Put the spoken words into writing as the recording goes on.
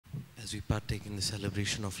As we partake in the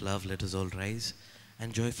celebration of love, let us all rise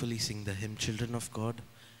and joyfully sing the hymn Children of God,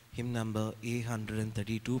 hymn number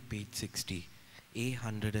A132, page 60.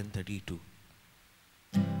 A132.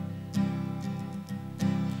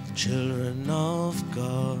 Children of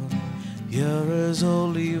God, hear His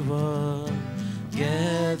holy word,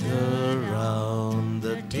 gather round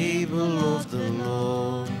the table of the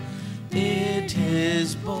Lord. Eat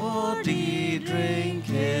His body, drink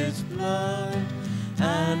His blood,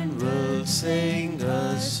 and we'll sing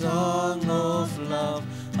a song of love.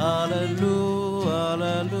 Hallelujah,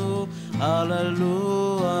 hallelujah,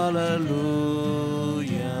 hallelujah, hallelujah.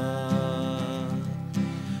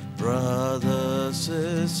 Brothers,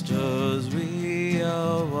 sisters, we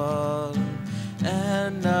are one,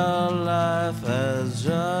 and our life has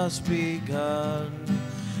just begun.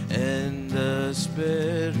 In the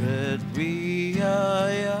Spirit we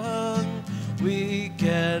are young, we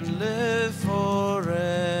can live forever.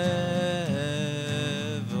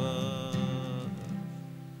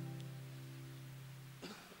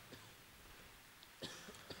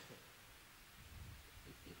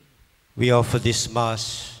 We offer this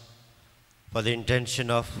Mass for the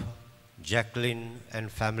intention of Jacqueline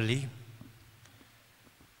and family.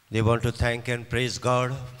 They want to thank and praise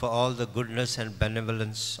God for all the goodness and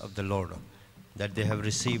benevolence of the Lord that they have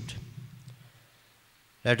received.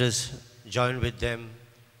 Let us join with them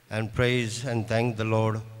and praise and thank the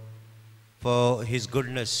Lord for His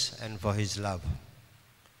goodness and for His love.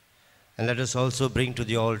 And let us also bring to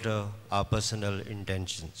the altar our personal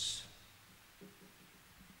intentions.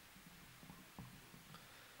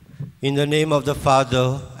 In the name of the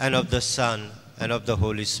Father, and of the Son, and of the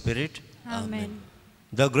Holy Spirit. Amen.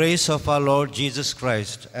 The grace of our Lord Jesus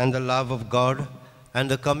Christ, and the love of God, and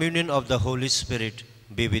the communion of the Holy Spirit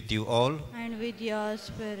be with you all. And with your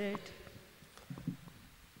spirit.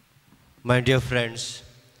 My dear friends,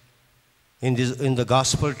 in the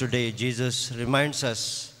Gospel today, Jesus reminds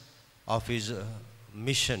us of His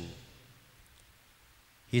mission.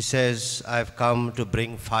 He says, I have come to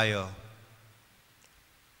bring fire.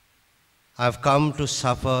 I have come to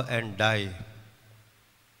suffer and die.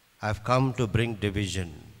 I have come to bring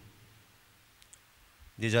division.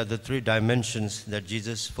 These are the three dimensions that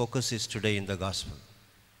Jesus focuses today in the Gospel.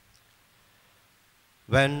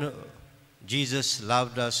 When Jesus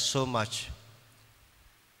loved us so much,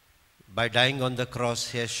 by dying on the cross,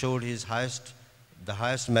 He has showed the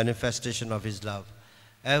highest manifestation of His love.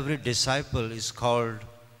 Every disciple is called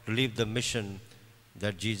to live the mission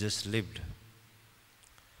that Jesus lived.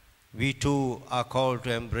 We too are called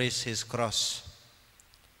to embrace His cross.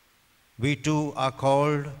 We too are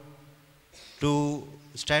called to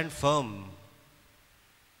stand firm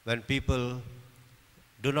when people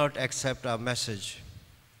do not accept our message,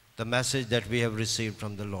 the message that we have received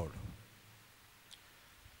from the Lord.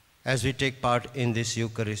 As we take part in this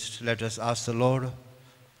Eucharist, let us ask the Lord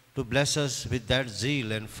to bless us with that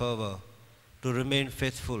zeal and fervor to remain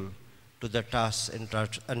faithful to the tasks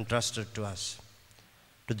entrusted to us,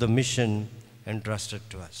 to the mission entrusted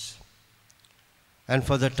to us. And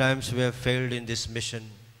for the times we have failed in this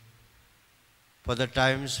mission, for the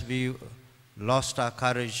times we lost our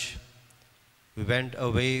courage, we went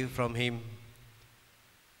away from Him,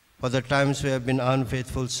 for the times we have been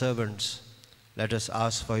unfaithful servants, let us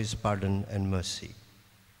ask for His pardon and mercy.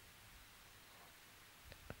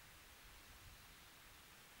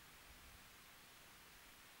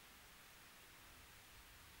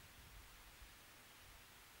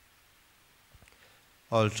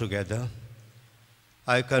 All together.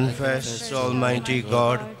 I confess to Almighty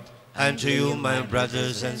God and to you, my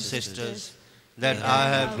brothers and sisters, that I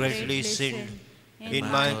have greatly sinned in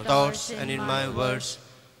my thoughts and in my words,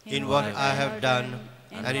 in what I have done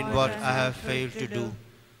and in what I have failed to do,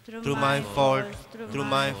 through my fault,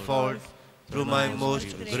 through my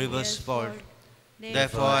most grievous fault.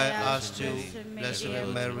 Therefore I ask you, Blessed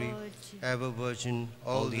Mary, ever Virgin,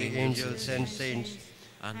 all the angels and saints,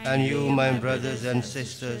 and you, my brothers and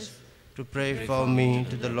sisters, to pray for me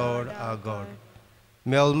to the Lord our God.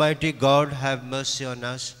 May Almighty God have mercy on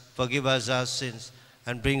us, forgive us our sins,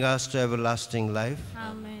 and bring us to everlasting life.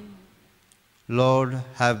 Amen. Lord,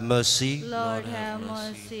 have mercy. Lord, have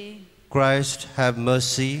mercy. Christ, have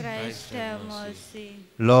mercy. Christ, have mercy.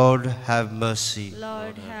 Lord, have mercy.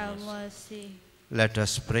 Lord, have mercy. Let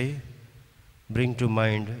us pray. Bring to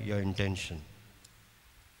mind your intention.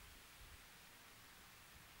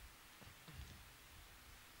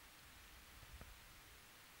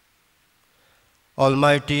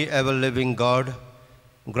 Almighty, ever-living God,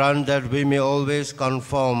 grant that we may always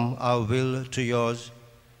conform our will to yours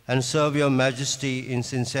and serve your majesty in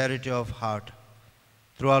sincerity of heart.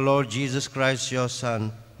 Through our Lord Jesus Christ, your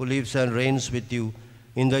Son, who lives and reigns with you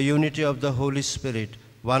in the unity of the Holy Spirit,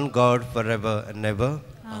 one God, forever and ever.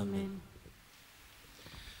 Amen.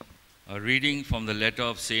 A reading from the letter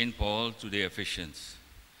of St. Paul to the Ephesians.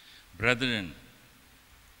 Brethren,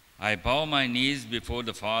 I bow my knees before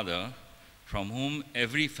the Father, from whom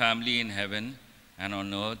every family in heaven and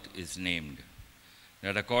on earth is named,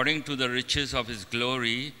 that according to the riches of his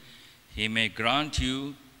glory, he may grant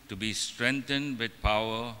you to be strengthened with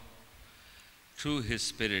power through his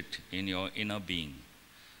Spirit in your inner being,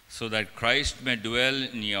 so that Christ may dwell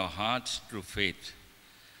in your hearts through faith,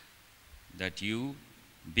 that you,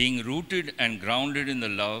 being rooted and grounded in the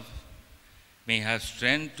love, may have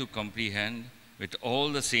strength to comprehend with all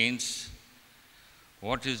the saints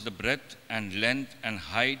what is the breadth and length and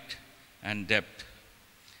height and depth,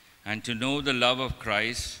 and to know the love of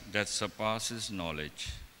Christ that surpasses knowledge,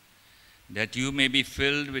 that you may be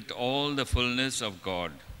filled with all the fullness of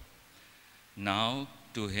God. Now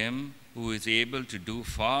to him who is able to do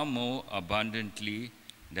far more abundantly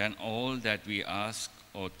than all that we ask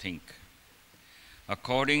or think,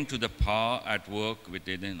 according to the power at work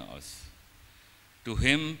within us. To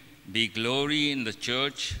him be glory in the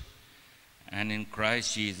church and in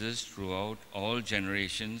Christ Jesus throughout all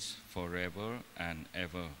generations, forever and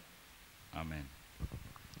ever. Amen.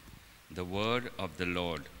 The word of the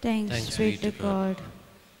Lord. Thanks be to God.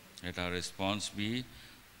 Let our response be,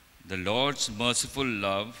 the Lord's merciful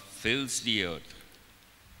love fills the earth.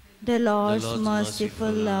 The Lord's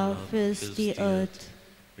merciful love fills the earth.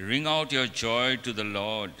 Ring out your joy to the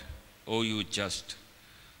Lord, O you just,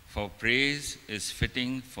 for praise is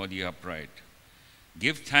fitting for the upright.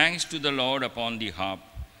 Give thanks to the Lord upon the harp,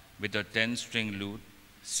 with a 10-string lute,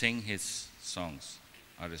 sing his songs.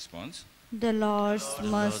 Our response. The Lord's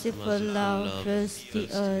merciful love fills the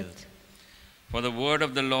earth. For the word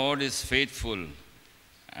of the Lord is faithful,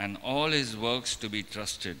 and all his works to be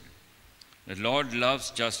trusted. The Lord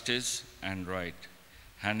loves justice and right,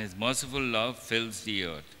 and his merciful love fills the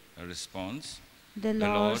earth. A response. The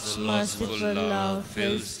Lord's merciful love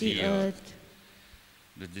fills the earth.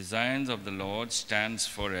 The designs of the Lord stands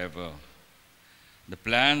forever, the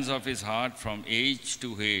plans of his heart from age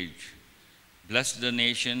to age. Bless the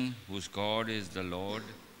nation whose God is the Lord.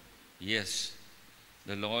 Yes,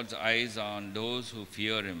 the Lord's eyes are on those who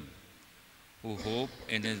fear him, who hope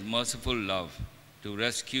in his merciful love to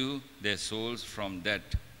rescue their souls from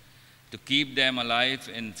death, to keep them alive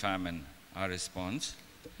in famine. Our response.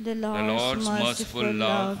 The Lord's merciful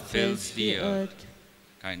love fills the earth.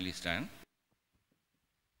 Kindly stand.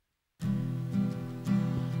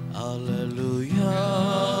 Alleluia,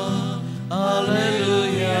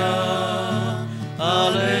 alleluia,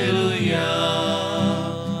 alleluia,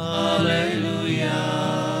 alleluia,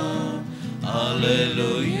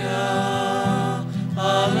 alleluia,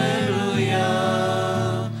 alleluia,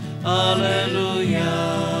 alleluia,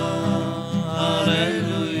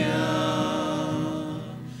 alleluia,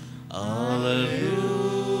 alleluia.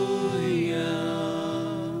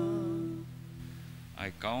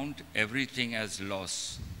 I count everything as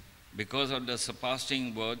loss, because of the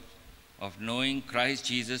surpassing worth of knowing Christ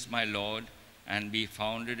Jesus my Lord and be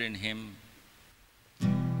founded in him.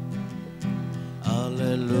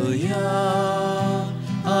 Alleluia,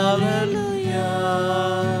 alleluia,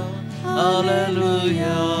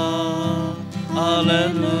 alleluia,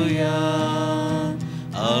 alleluia,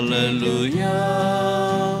 alleluia,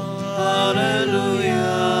 alleluia,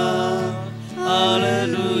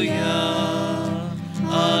 alleluia,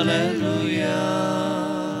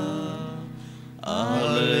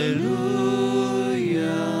 alleluia.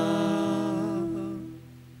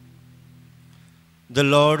 The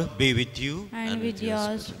Lord be with you. And with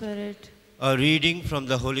your spirit. A reading from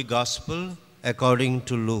the Holy Gospel according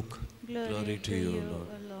to Luke. Glory to you, O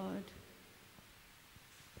Lord.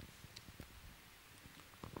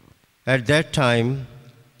 At that time,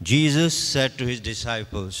 Jesus said to his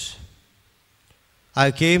disciples,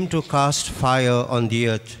 I came to cast fire on the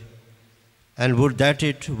earth, and would that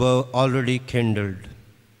it were already kindled.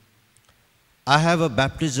 I have a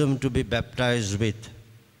baptism to be baptized with,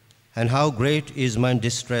 and how great is my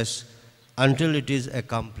distress until it is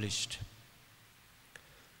accomplished.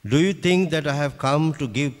 Do you think that I have come to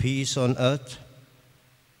give peace on earth?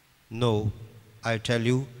 No, I tell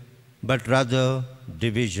you, but rather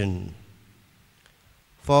division.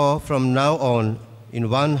 For from now on, in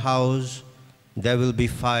one house there will be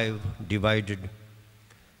 5 divided,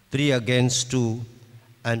 3 against 2,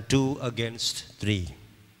 and 2 against 3.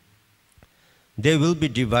 They will be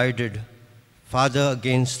divided, father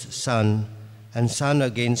against son, and son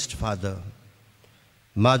against father,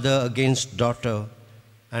 mother against daughter,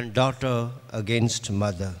 and daughter against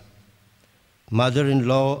mother.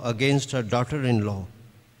 mother-in-law against her daughter-in-law,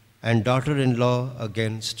 and daughter-in-law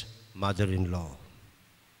against mother-in-law.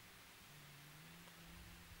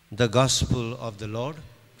 The Gospel of the Lord.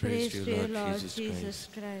 Praise to you, Lord Jesus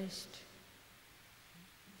Christ.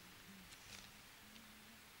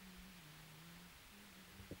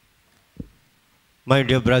 My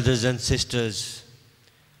dear brothers and sisters,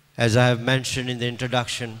 as I have mentioned in the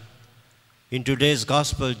introduction, in today's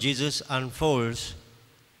Gospel, Jesus unfolds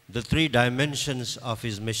the three dimensions of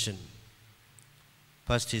his mission.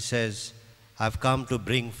 First, he says, I've come to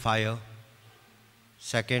bring fire.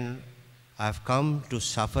 Second, I've come to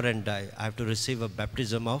suffer and die. I have to receive a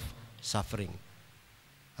baptism of suffering.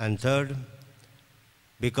 And third,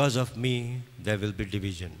 because of me, there will be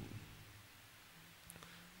division.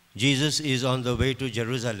 Jesus is on the way to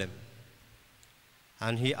Jerusalem,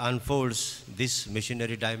 and he unfolds this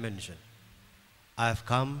missionary dimension. I have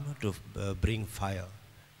come to bring fire.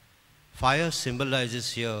 Fire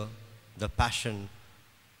symbolizes here the passion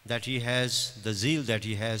that he has, the zeal that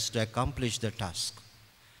he has to accomplish the task.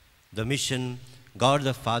 The mission God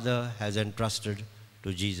the Father has entrusted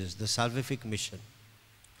to Jesus, the salvific mission.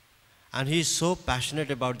 And he is so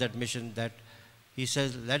passionate about that mission that he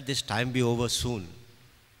says, let this time be over soon.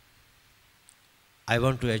 I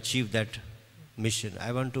want to achieve that mission.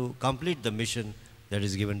 I want to complete the mission that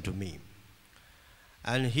is given to me.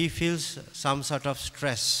 And he feels some sort of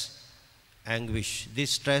stress, anguish.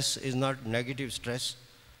 This stress is not negative stress.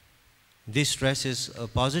 This stress is a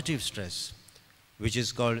positive stress, which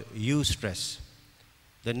is called eustress.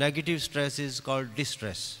 The negative stress is called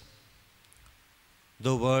distress.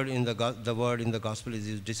 The word in the gospel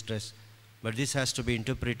is distress, but this has to be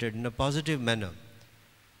interpreted in a positive manner.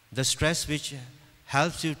 The stress which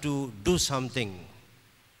helps you to do something,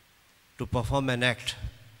 to perform an act.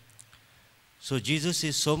 So Jesus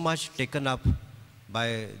is so much taken up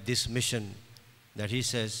by this mission that he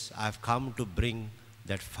says, I've come to bring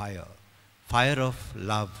that fire, fire of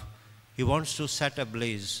love. He wants to set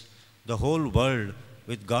ablaze the whole world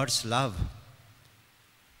with God's love.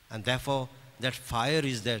 And therefore, that fire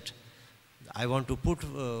is that I want to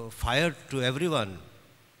put fire to everyone,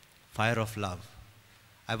 fire of love.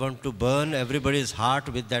 I want to burn everybody's heart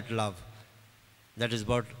with that love. That is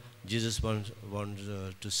what Jesus wants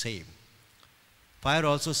to say. Fire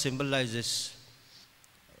also symbolizes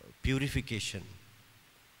purification.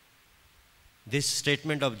 This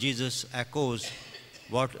statement of Jesus echoes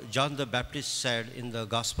what John the Baptist said in the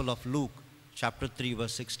Gospel of Luke, chapter 3,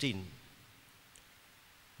 verse 16.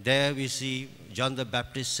 There we see John the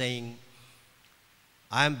Baptist saying,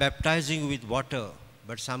 I am baptizing you with water,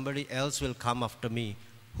 but somebody else will come after me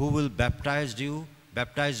who will baptize you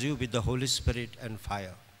with the Holy Spirit and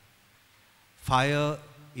fire. Fire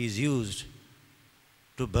is used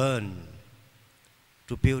to burn,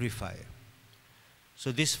 to purify.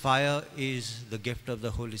 So this fire is the gift of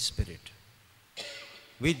the Holy Spirit.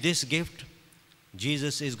 With this gift,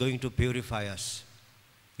 Jesus is going to purify us.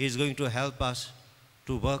 He is going to help us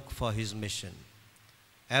to work for his mission.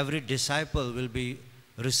 Every disciple will be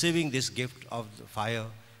receiving this gift of the fire,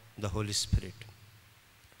 the Holy Spirit.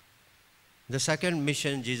 The second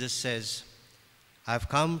mission, Jesus says, I've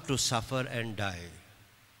come to suffer and die.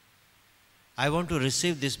 I want to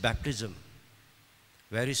receive this baptism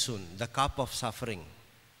very soon, the cup of suffering.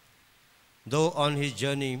 Though on his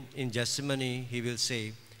journey in Gethsemane, he will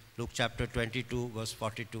say, Luke chapter 22, verse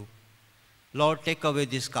 42, Lord, take away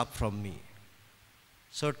this cup from me.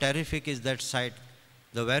 So terrific is that sight.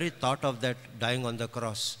 The very thought of that dying on the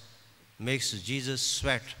cross makes Jesus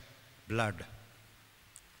sweat blood.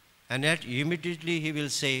 And yet immediately he will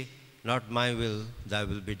say, not my will, thy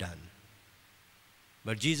will be done.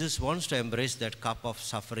 But Jesus wants to embrace that cup of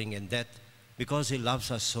suffering and death because he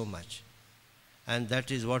loves us so much. And that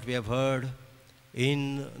is what we have heard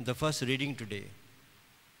in the first reading today.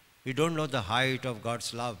 We don't know the height of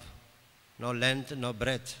God's love, nor length, nor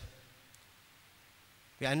breadth.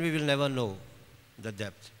 And we will never know the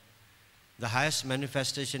depth. The highest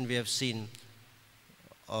manifestation we have seen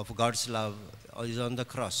of God's love is on the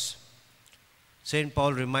cross. St.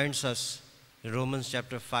 Paul reminds us in Romans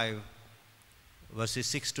chapter 5, verses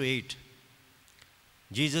 6 to 8.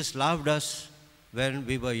 Jesus loved us when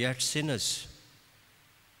we were yet sinners.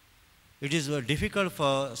 It is difficult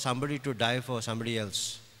for somebody to die for somebody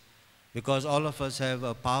else because all of us have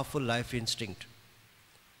a powerful life instinct.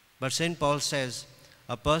 But St. Paul says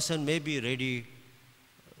a person may be ready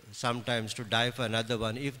sometimes to die for another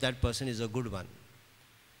one if that person is a good one.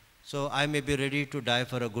 So I may be ready to die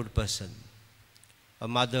for a good person. A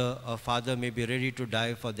mother or father may be ready to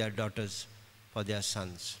die for their daughters, for their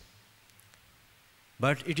sons.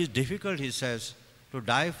 But it is difficult, he says, to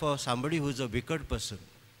die for somebody who is a wicked person.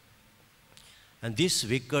 And this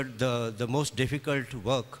wicked, the most difficult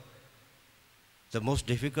work, the most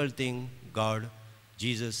difficult thing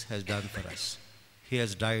Jesus has done for us. He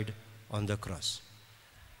has died on the cross.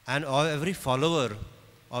 And every follower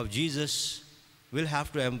of Jesus will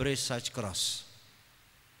have to embrace such cross.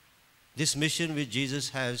 This mission which Jesus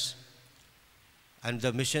has and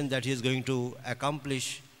the mission that he is going to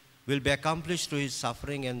accomplish will be accomplished through his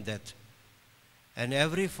suffering and death. And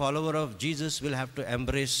every follower of Jesus will have to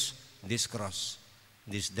embrace this cross,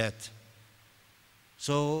 this death.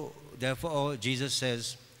 So, therefore, Jesus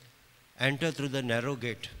says, enter through the narrow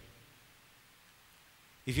gate.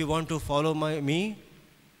 If you want to follow me,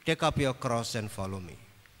 take up your cross and follow me.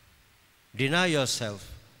 Deny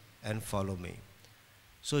yourself and follow me.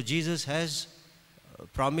 So Jesus has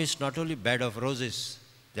promised not only bed of roses,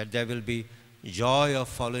 that there will be joy of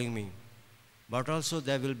following me, but also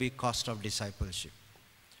there will be cost of discipleship.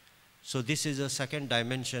 So this is a second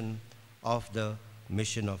dimension of the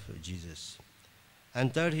mission of Jesus.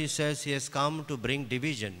 And third, he says he has come to bring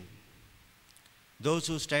division. Those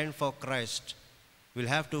who stand for Christ will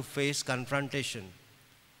have to face confrontation.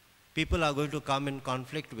 People are going to come in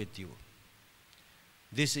conflict with you.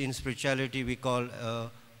 This in spirituality we call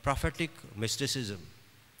prophetic mysticism.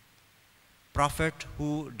 Prophet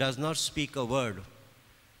who does not speak a word,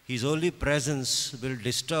 his only presence will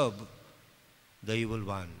disturb the evil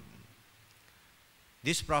one.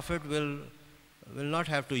 This prophet will not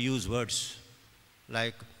have to use words,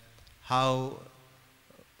 like how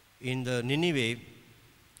in Nineveh,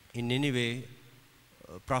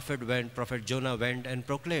 Prophet Jonah went and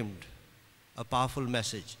proclaimed a powerful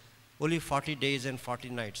message. Only 40 days and 40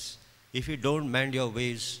 nights. If you don't mend your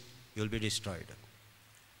ways, you'll be destroyed.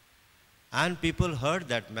 And people heard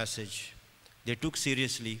that message. They took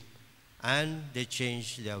seriously and they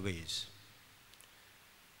changed their ways.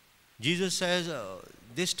 Jesus says,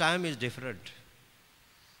 this time is different.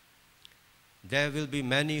 There will be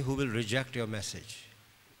many who will reject your message.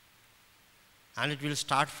 And it will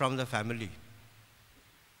start from the family.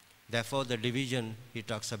 Therefore, the division, he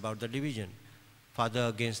talks about the division. Father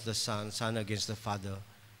against the son, son against the father,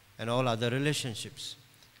 and all other relationships.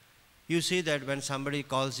 You see that when somebody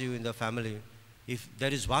calls you in the family, if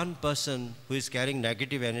there is one person who is carrying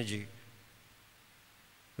negative energy,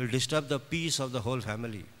 will disturb the peace of the whole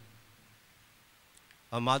family.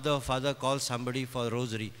 A mother or father calls somebody for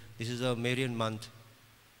rosary. This is a Marian month.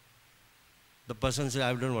 The person says,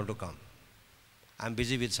 I don't want to come. I'm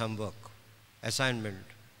busy with some work, assignment,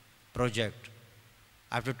 project.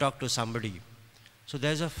 I have to talk to somebody. So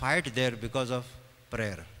there's a fight there because of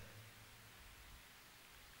prayer.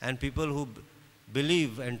 And people who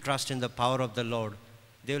believe and trust in the power of the Lord,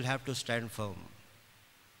 they will have to stand firm.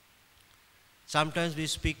 Sometimes we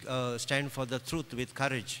stand for the truth with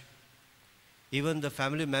courage. Even the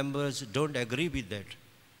family members don't agree with that.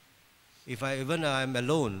 If even I am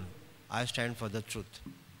alone, I stand for the truth.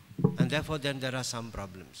 And therefore then there are some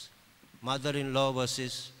problems. Mother-in-law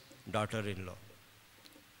versus daughter-in-law.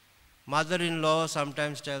 Mother-in-law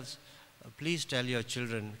sometimes tells, please tell your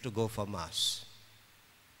children to go for mass.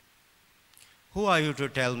 Who are you to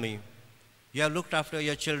tell me? You have looked after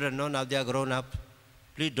your children, no, now they are grown up.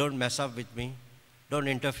 Please don't mess up with me. Don't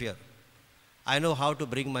interfere. I know how to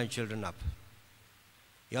bring my children up.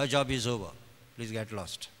 Your job is over. Please get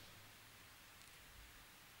lost.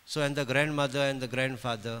 So, and the grandmother and the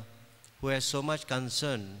grandfather who has so much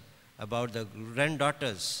concern about the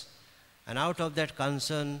granddaughters, and out of that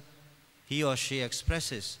concern, he or she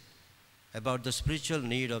expresses about the spiritual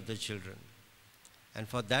need of the children. And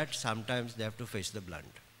for that, sometimes they have to face the blunt.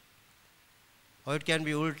 Or it can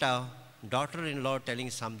be ulta, daughter-in-law telling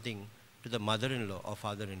something to the mother-in-law or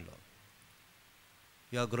father-in-law.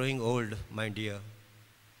 You are growing old, my dear.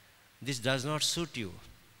 This does not suit you.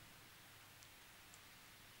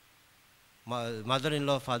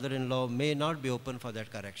 Mother-in-law, father-in-law may not be open for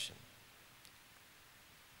that correction.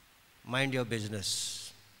 Mind your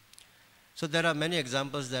business. So there are many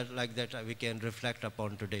examples like that we can reflect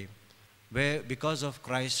upon today, where because of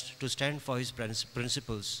Christ, to stand for his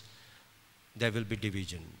principles, there will be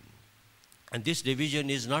division. And this division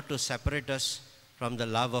is not to separate us from the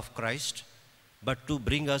love of Christ, but to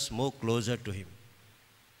bring us more closer to him.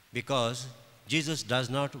 Because Jesus does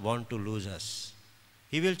not want to lose us.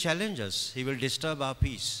 He will challenge us. He will disturb our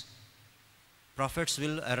peace. Prophets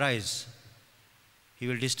will arise. He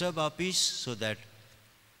will disturb our peace so that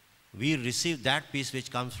we receive that peace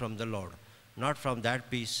which comes from the Lord, not from that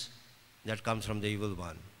peace that comes from the evil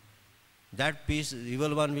one. That peace, the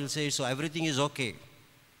evil one will say, so everything is okay.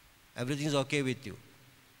 Everything is okay with you.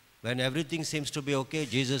 When everything seems to be okay,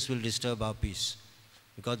 Jesus will disturb our peace.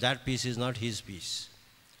 because that peace is not his peace.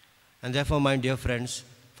 And therefore, my dear friends,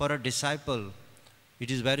 for a disciple,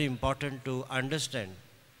 it is very important to understand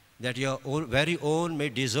that your very own may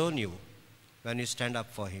disown you when you stand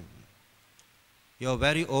up for him. Your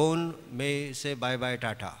very own may say, bye-bye,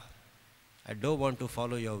 tata. I don't want to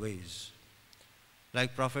follow your ways.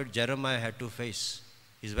 Like Prophet Jeremiah had to face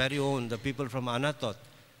his very own, the people from Anathoth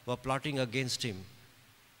were plotting against him,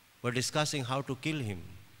 were discussing how to kill him.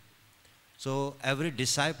 So every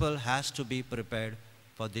disciple has to be prepared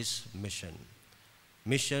for this mission.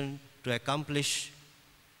 Mission to accomplish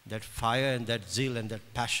that fire and that zeal and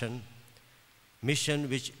that passion. Mission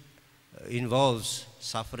which involves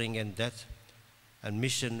suffering and death, and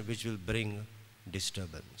mission which will bring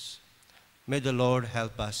disturbance. May the Lord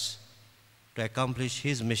help us to accomplish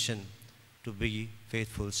his mission to be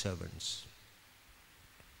faithful servants.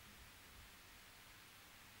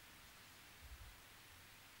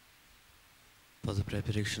 For the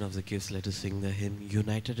preparation of the gifts, let us sing the hymn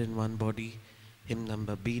United in One Body, hymn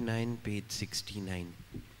number B9, page 69.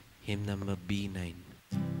 Hymn number B9.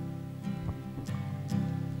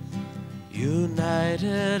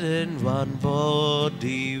 United in one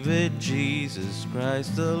body with Jesus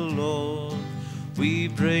Christ the Lord, we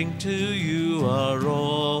bring to you our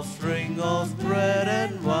offering of bread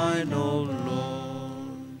and wine, O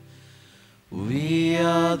Lord. We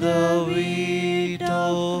are the wheat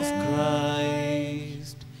of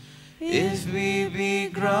Christ, if we be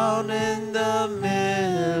ground in the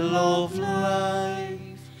mill of life,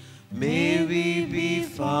 may we be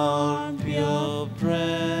found pure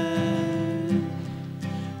bread.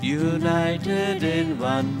 United in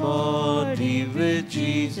one body with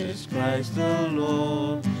Jesus Christ the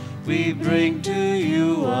Lord, we bring to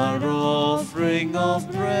you our offering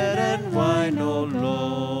of bread and wine, O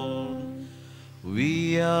Lord.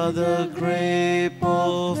 We are the grape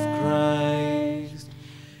of Christ,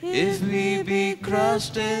 if we be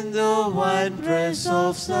crushed in the winepress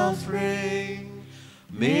of suffering,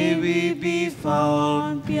 may we be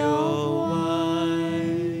found pure wine.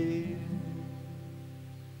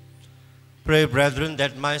 Pray, brethren,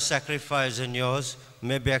 that my sacrifice and yours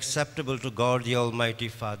may be acceptable to God the Almighty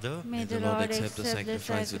Father. May the Lord accept the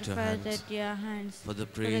sacrifice at your hands for the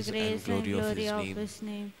praise and glory of his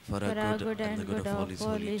name, for our good and the good of all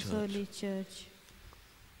his holy church.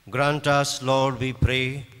 Grant us, Lord, we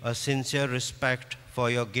pray, a sincere respect for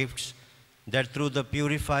your gifts, that through the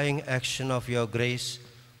purifying action of your grace,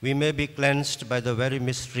 we may be cleansed by the very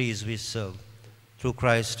mysteries we serve. Through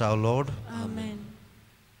Christ our Lord. Amen.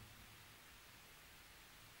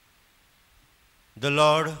 The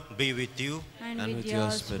Lord be with you. And with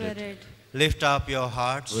your spirit. Lift up your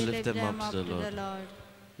hearts. We lift them up to the Lord.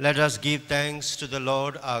 Let us give thanks to the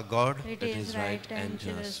Lord our God. It is right and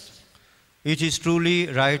just. It is truly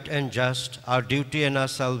right and just, our duty and our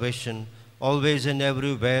salvation, always and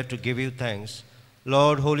everywhere to give you thanks,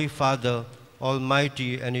 Lord, Holy Father,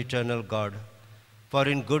 Almighty and eternal God. For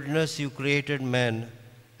in goodness you created man,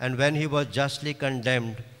 and when he was justly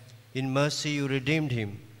condemned, in mercy you redeemed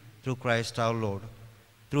him through Christ our Lord.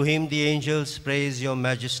 Through him the angels praise your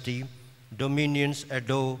majesty, dominions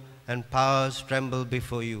adore, and powers tremble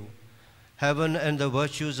before you. Heaven and the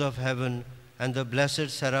virtues of heaven and the blessed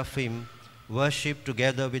seraphim worship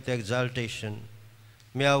together with exaltation.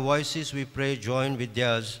 May our voices, we pray, join with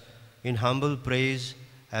theirs in humble praise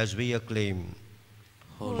as we acclaim.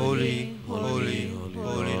 Holy, holy,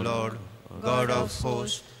 holy Lord, God of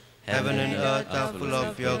hosts, heaven and earth are full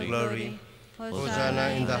of your glory. Hosanna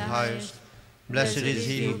in the highest. Blessed is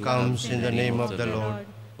he who comes in the name of the Lord.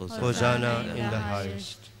 Hosanna in the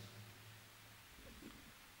highest.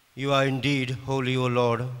 You are indeed holy, O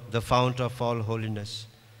Lord, the fount of all holiness.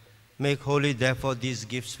 Make holy, therefore, these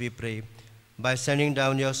gifts, we pray, by sending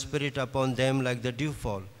down your Spirit upon them like the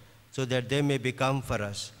dewfall, so that they may become for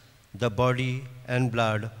us the body and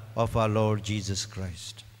blood of our Lord Jesus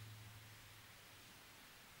Christ.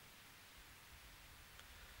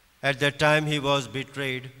 At that time he was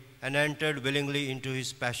betrayed and entered willingly into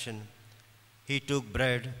his passion. He took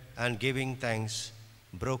bread and, giving thanks,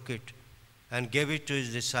 broke it and gave it to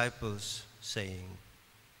his disciples, saying,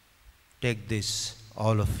 "Take this,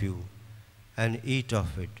 all of you, and eat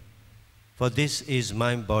of it, for this is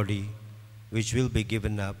my body, which will be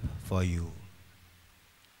given up for you."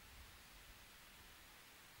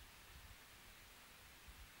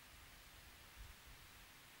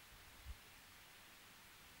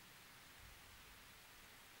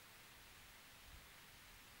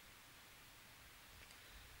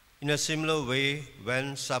 In a similar way,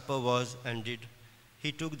 when supper was ended,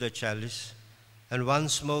 he took the chalice, and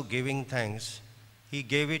once more giving thanks, he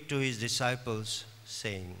gave it to his disciples,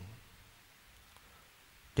 saying,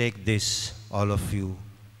 Take this, all of you,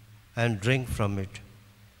 and drink from it.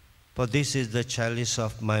 For this is the chalice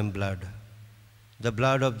of my blood, the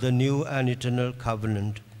blood of the new and eternal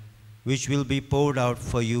covenant, which will be poured out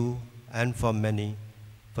for you and for many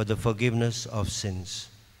for the forgiveness of sins.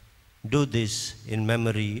 Do this in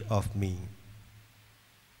memory of me.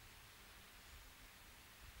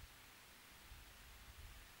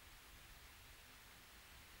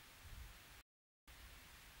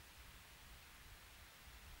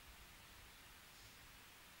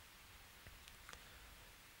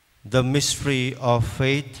 The mystery of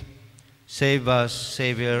faith. Save us,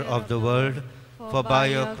 Savior of the world, for by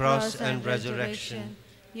your cross and resurrection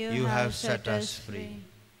you have set us free.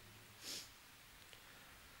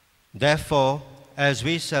 Therefore, as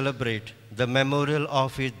we celebrate the memorial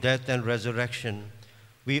of his death and resurrection,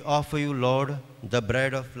 we offer you, Lord, the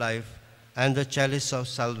bread of life and the chalice of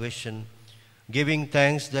salvation, giving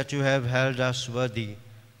thanks that you have held us worthy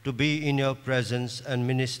to be in your presence and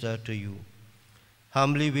minister to you.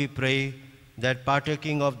 Humbly we pray that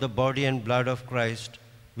partaking of the body and blood of Christ,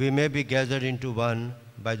 we may be gathered into one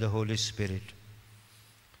by the Holy Spirit.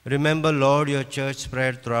 Remember, Lord, your church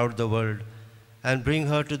spread throughout the world, and bring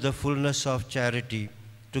her to the fullness of charity,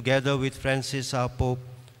 together with Francis our Pope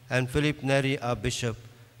and Philip Neri our Bishop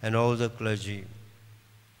and all the clergy.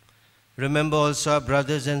 Remember also our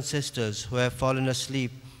brothers and sisters who have fallen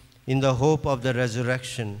asleep in the hope of the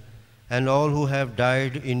resurrection, and all who have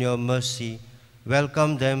died in your mercy.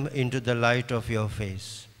 Welcome them into the light of your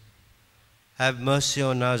face. Have mercy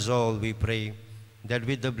on us all, we pray, that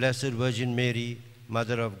with the Blessed Virgin Mary,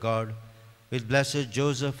 Mother of God, with blessed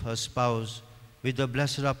Joseph, her spouse, with the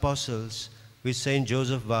blessed apostles, with Saint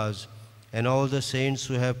Joseph Vaz, and all the saints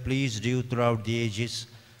who have pleased you throughout the ages,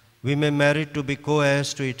 we may merit to be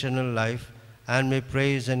co-heirs to eternal life, and may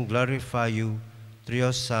praise and glorify you through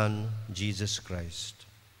your Son, Jesus Christ.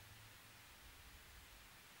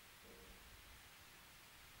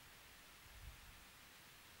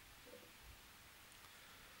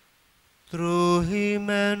 Through him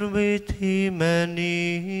and with him and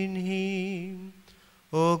in him,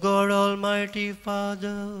 O God, Almighty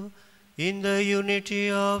Father, in the unity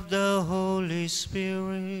of the Holy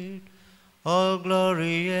Spirit, all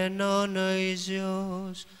glory and honor is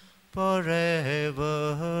yours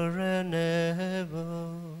forever and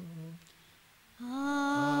ever.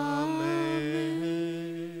 Amen.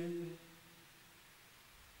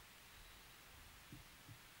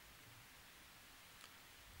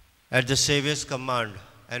 At the Saviour's command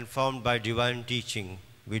and formed by divine teaching,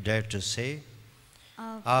 we dare to say,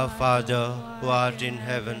 Our Father, who art in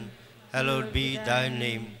heaven, hallowed be thy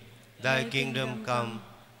name. Thy kingdom come,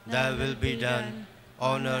 thy will be done,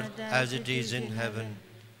 on earth as it is in heaven.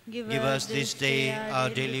 Give us this day our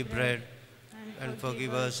daily bread, and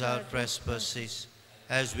forgive us our trespasses,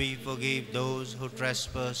 as we forgive those who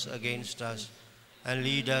trespass against us. And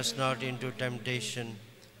lead us not into temptation,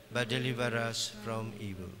 but deliver us from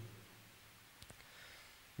evil.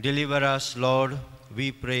 Deliver us, Lord,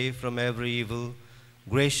 we pray, from every evil.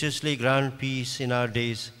 Graciously grant peace in our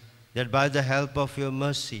days, that by the help of your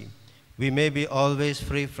mercy we may be always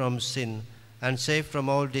free from sin and safe from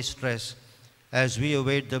all distress, as we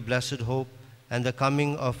await the blessed hope and the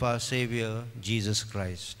coming of our Savior, Jesus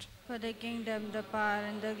Christ. For the kingdom, the power,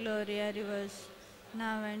 and the glory are yours,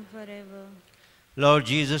 now and forever. Lord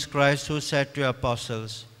Jesus Christ, who said to your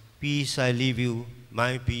apostles, Peace I leave you,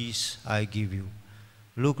 my peace I give you.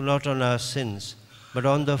 Look not on our sins, but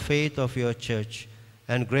on the faith of your church,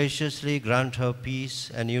 and graciously grant her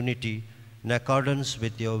peace and unity in accordance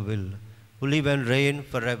with your will, who live and reign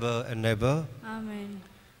forever and ever. Amen.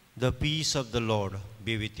 The peace of the Lord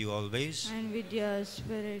be with you always. And with your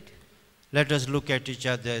spirit. Let us look at each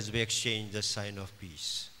other as we exchange the sign of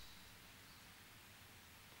peace.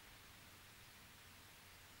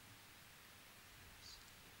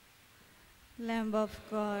 Lamb of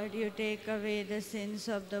God, you take away the sins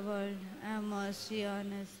of the world, have mercy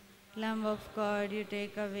on us. Lamb of God, you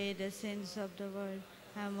take away the sins of the world,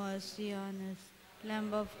 have mercy on us.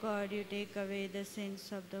 Lamb of God, you take away the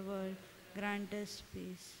sins of the world, grant us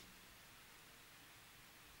peace.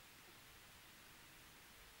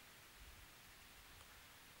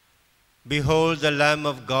 Behold the Lamb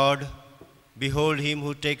of God, behold him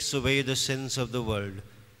who takes away the sins of the world.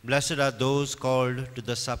 Blessed are those called to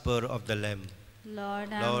the supper of the Lamb.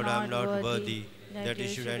 Lord, I am not worthy that you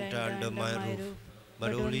should enter under my roof,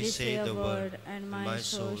 but only say the word, and my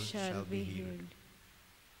soul shall be healed.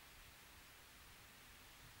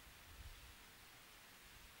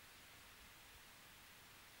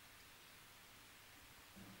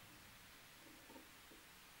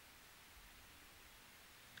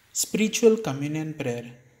 Spiritual Communion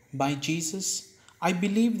Prayer. My Jesus, I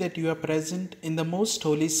believe that you are present in the most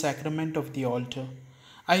holy sacrament of the altar.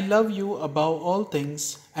 I love you above all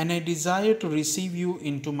things, and I desire to receive you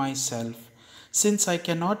into myself. Since I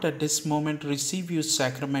cannot at this moment receive you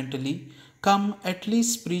sacramentally, come at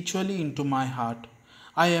least spiritually into my heart.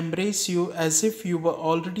 I embrace you as if you were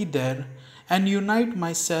already there, and unite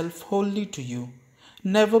myself wholly to you.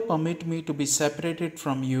 Never permit me to be separated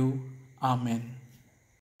from you. Amen.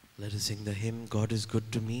 Let us sing the hymn, God is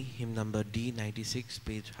Good to Me, hymn number D96,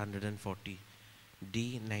 page 140.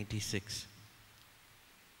 D96.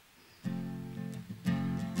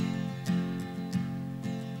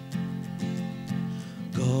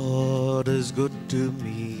 God is good to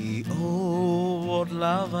me, oh, what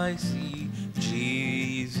love I see,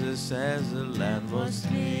 Jesus as a lamb was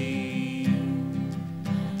slain.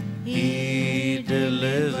 He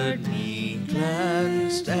delivered me,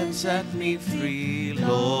 cleansed and set me free,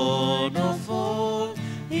 Lord of all,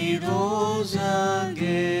 He rose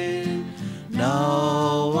again.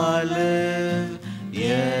 Now I live,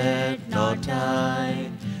 yet not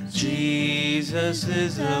I, Jesus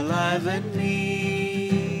is alive in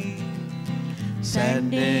me,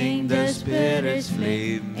 sending the Spirit's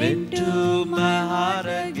flame into my heart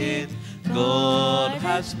again. God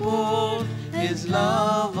has poured His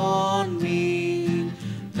love on me.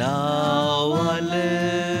 Now I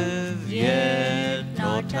live, yet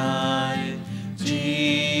not I,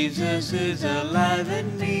 Jesus is alive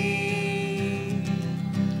in me,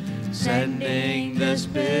 sending the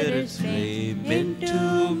Spirit's flame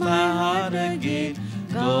into my heart again.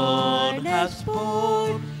 God has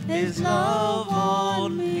poured His love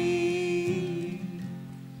on me.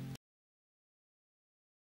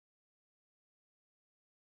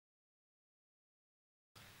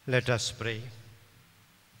 Let us pray.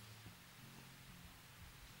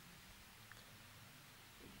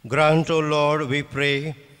 Grant, O Lord, we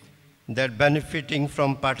pray, that benefiting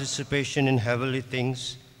from participation in heavenly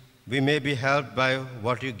things, we may be helped by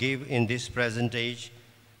what you give in this present age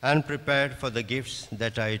and prepared for the gifts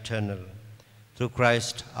that are eternal. Through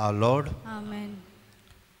Christ our Lord. Amen.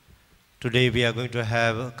 Today we are going to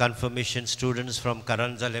have confirmation students from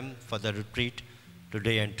Karanzalim for the retreat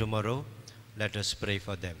today and tomorrow. Let us pray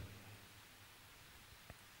for them.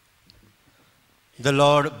 The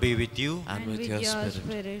Lord be with you. And with your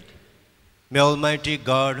spirit. May Almighty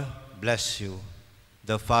God bless you,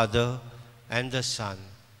 the Father and the Son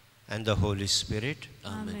and the Holy Spirit.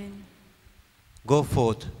 Amen. Go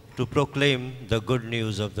forth to proclaim the good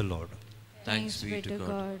news of the Lord. Thanks be to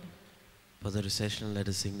God. For the recessional, let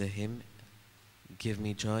us sing the hymn, Give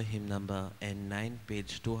Me Joy, hymn number N9,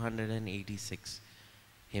 page 286.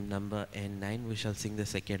 Hymn number N9, we shall sing the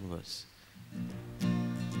second verse.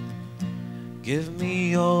 Give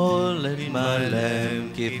me all in my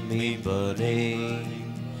lamp, keep me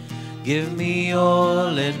burning. Give me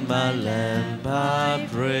all in my lamp, I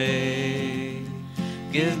pray.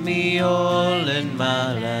 Give me all in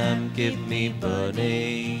my lamp, keep me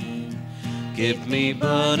burning. Keep me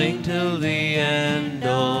burning till the end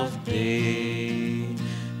of day.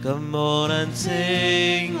 Come on and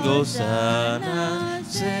sing, Hosanna,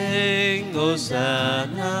 sing,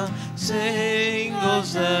 Hosanna, sing,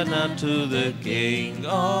 Hosanna to the King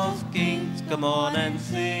of Kings. Come on and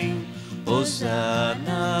sing,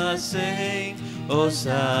 Hosanna, sing,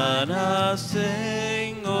 Hosanna,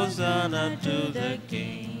 sing, Hosanna to the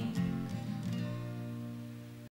King.